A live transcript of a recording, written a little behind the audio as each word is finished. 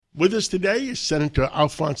With us today is Senator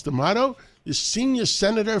Alphonse D'Amato, the senior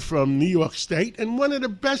senator from New York State and one of the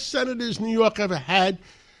best senators New York ever had.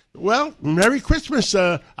 Well, Merry Christmas,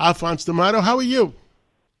 Alphonse D'Amato. How are you?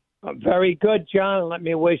 Very good, John. Let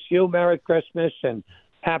me wish you Merry Christmas and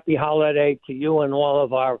Happy Holiday to you and all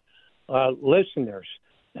of our listeners.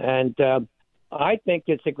 And I think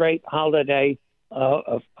it's a great holiday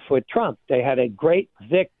for Trump. They had a great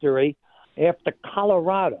victory after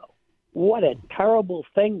Colorado. What a terrible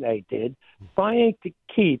thing they did, trying to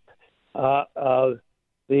keep the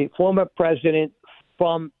former president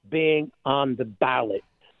from being on the ballot.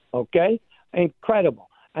 Okay? Incredible.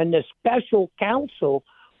 And the special counsel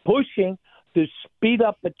pushing to speed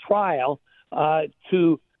up the trial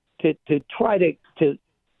to try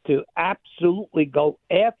to absolutely go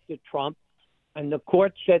after Trump. And the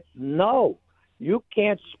court said, no, you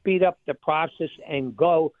can't speed up the process and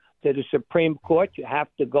go to the Supreme Court. You have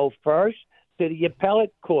to go first to the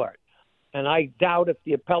appellate court. And I doubt if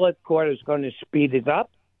the appellate court is going to speed it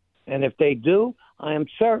up. And if they do, I am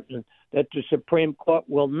certain that the Supreme Court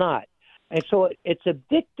will not. And so it's a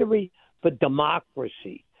victory for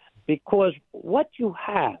democracy, because what you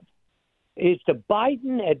have is the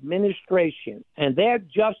Biden administration and their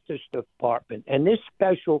Justice Department and this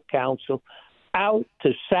special counsel out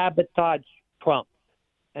to sabotage Trump.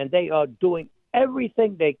 And they are doing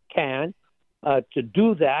everything they can to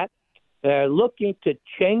do that. They're looking to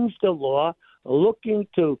change the law, looking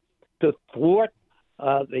to thwart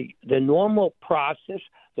the normal process.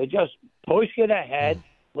 They just push it ahead.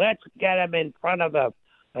 Let's get him in front of a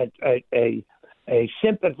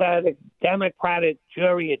sympathetic Democratic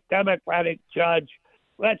jury, a Democratic judge.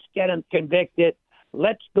 Let's get him convicted.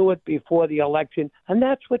 Let's do it before the election. And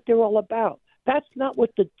that's what they're all about. That's not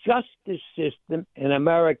what the justice system in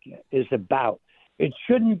America is about. It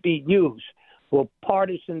shouldn't be used for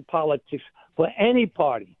partisan politics for any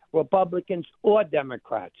party, Republicans or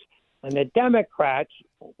Democrats. And the Democrats,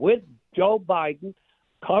 with Joe Biden,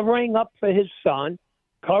 covering up for his son,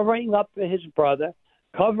 covering up for his brother,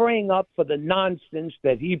 covering up for the nonsense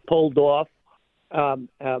that he pulled off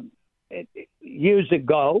years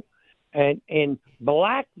ago, and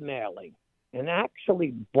blackmailing, and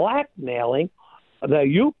actually blackmailing the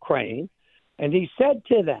Ukraine. And he said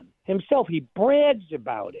to them himself, he brags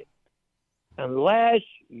about it, unless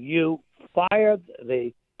you fire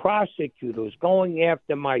the prosecutors going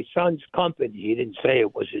after my son's company. He didn't say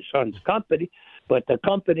it was his son's company, but the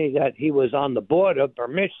company that he was on the board of,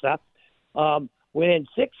 Bermisa, within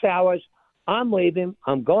 6 hours, I'm leaving.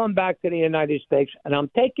 I'm going back to the United States, and I'm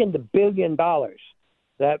taking the $1 billion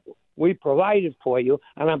that we provided for you,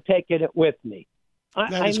 and I'm taking it with me.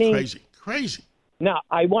 That is crazy. Crazy. Now,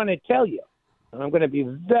 I want to tell you, and I'm going to be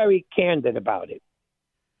very candid about it.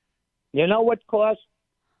 You know what cost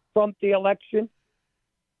Trump the election?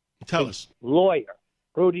 Tell us. Lawyer,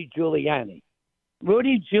 Rudy Giuliani.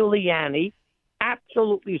 Rudy Giuliani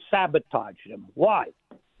absolutely sabotaged him. Why?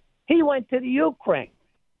 He went to the Ukraine.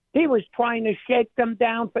 He was trying to shake them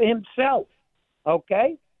down for himself,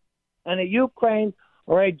 okay? And the Ukraine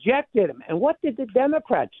rejected him. And what did the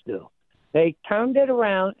Democrats do? They turned it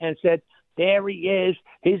around and said, there he is.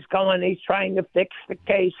 He's trying to fix the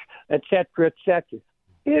case, et cetera, et cetera.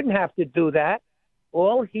 He didn't have to do that.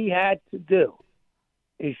 All he had to do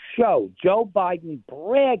is show Joe Biden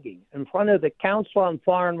bragging in front of the Council on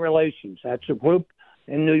Foreign Relations. That's a group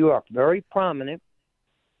in New York, very prominent,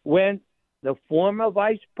 when the former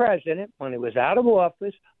vice president, when he was out of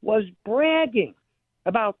office, was bragging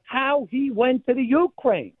about how he went to the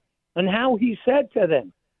Ukraine and how he said to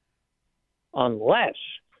them, unless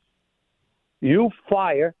you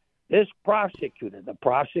fire this prosecutor, the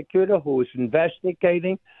prosecutor who is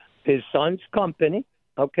investigating his son's company,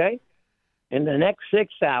 okay, in the next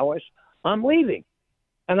 6 hours, I'm leaving.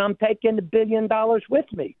 And I'm taking the $1 billion with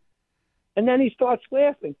me. And then he starts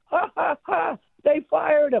laughing. Ha, ha, ha. They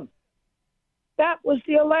fired him. That was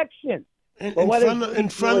the election. In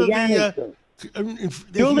front of the...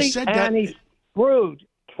 Giuliani screwed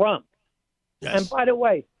Trump. Yes. And by the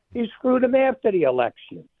way, he screwed him after the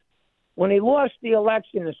election. When he lost the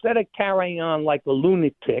election, instead of carrying on like a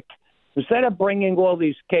lunatic, instead of bringing all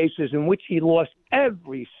these cases in which he lost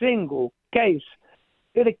every single case,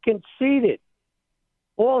 it had conceded.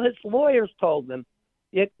 All his lawyers told him,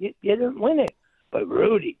 you didn't win it. But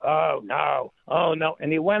Rudy, oh, no.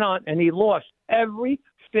 And he went on and he lost every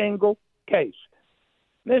single case.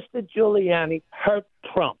 Mr. Giuliani hurt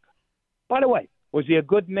Trump. By the way, was he a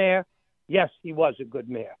good mayor? Yes, he was a good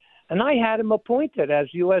mayor. And I had him appointed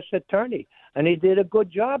as U.S. attorney, and he did a good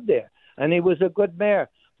job there. And he was a good mayor.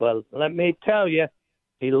 But let me tell you,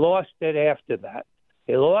 he lost it after that.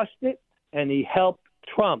 He lost it, and he helped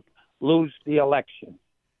Trump lose the election.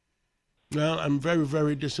 Well, I'm very,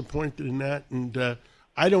 very disappointed in that, and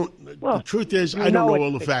I don't. Well, the truth is, I don't know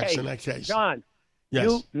all the facts in that case. John, yes.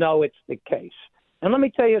 You know it's the case. And let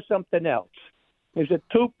me tell you something else. He's a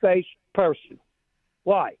two-faced person.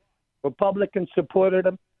 Why? Republicans supported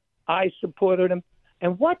him. I supported him.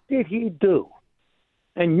 And what did he do?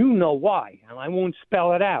 And you know why, and I won't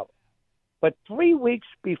spell it out. But 3 weeks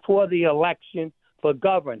before the election for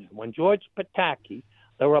governor, when George Pataki,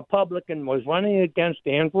 the Republican, was running against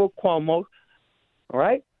Andrew Cuomo, all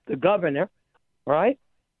right, the governor, right,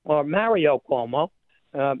 or Mario Cuomo,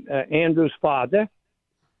 Andrew's father,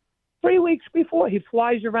 3 weeks before, he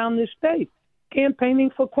flies around the state campaigning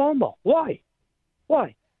for Cuomo. Why?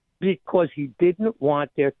 Why? Because he didn't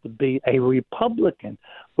want there to be a Republican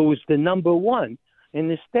who was the number one in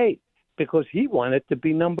the state, because he wanted to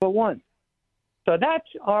be number one. So that's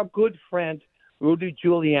our good friend, Rudy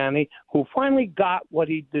Giuliani, who finally got what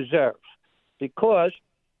he deserves. Because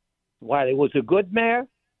while he was a good mayor,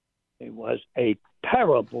 he was a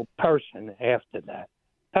terrible person after that.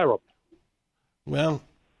 Terrible. Well,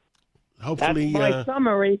 hopefully. That's my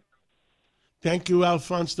summary. Thank you,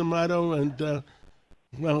 Alphonse D'Amato. And,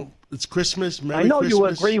 well, it's Christmas. Merry Christmas. I know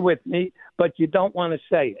Christmas. you agree with me, but you don't want to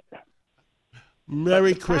say it.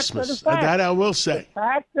 Merry Christmas. That I will say. The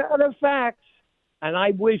facts are the facts. And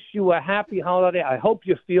I wish you a happy holiday. I hope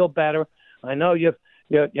you feel better. I know you're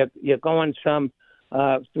going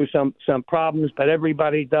through some problems, but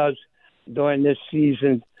everybody does during this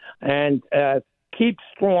season. And keep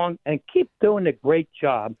strong and keep doing the great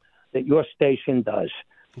job that your station does.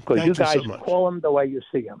 Because you guys call them the way you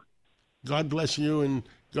see them. God bless you, and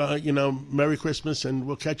Merry Christmas, and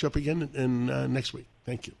we'll catch up again in next week.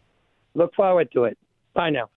 Thank you. Look forward to it. Bye now.